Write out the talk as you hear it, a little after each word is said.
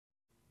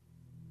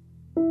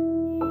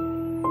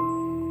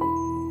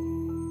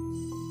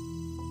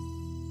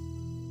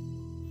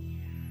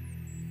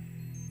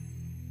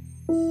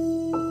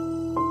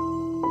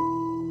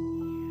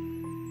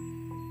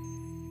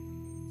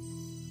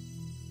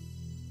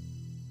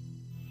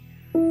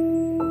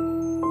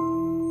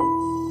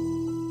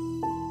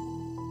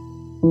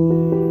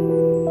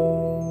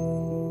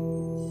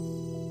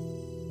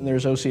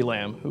there's O.C.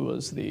 Lamb, who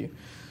was the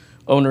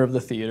owner of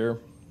the theater.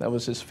 That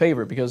was his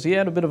favorite because he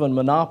had a bit of a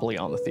monopoly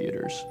on the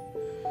theaters,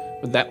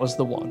 but that was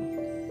the one.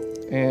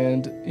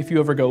 And if you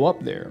ever go up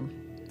there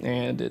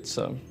and it's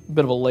a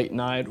bit of a late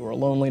night or a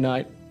lonely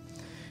night,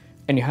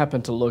 and you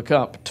happen to look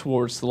up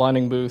towards the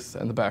lighting booth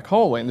and the back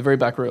hallway in the very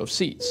back row of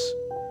seats,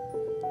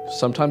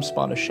 sometimes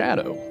spot a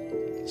shadow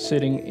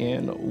sitting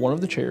in one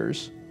of the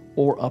chairs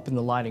or up in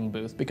the lighting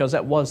booth, because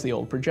that was the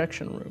old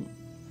projection room.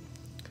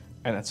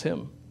 And that's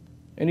him.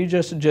 And he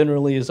just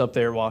generally is up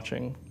there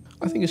watching.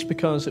 I think it's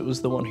because it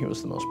was the one he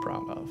was the most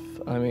proud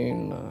of. I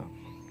mean,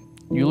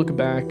 you look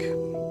back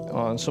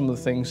on some of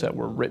the things that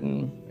were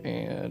written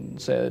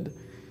and said,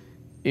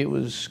 it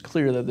was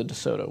clear that the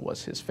DeSoto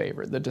was his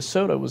favorite. The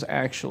DeSoto was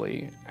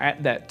actually,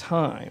 at that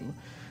time,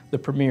 the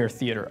premier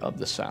theater of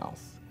the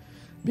South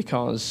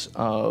because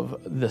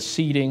of the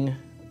seating,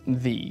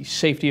 the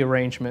safety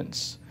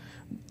arrangements,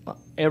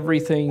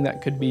 everything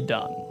that could be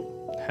done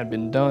had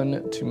been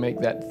done to make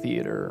that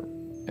theater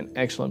an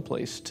excellent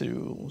place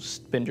to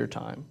spend your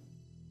time.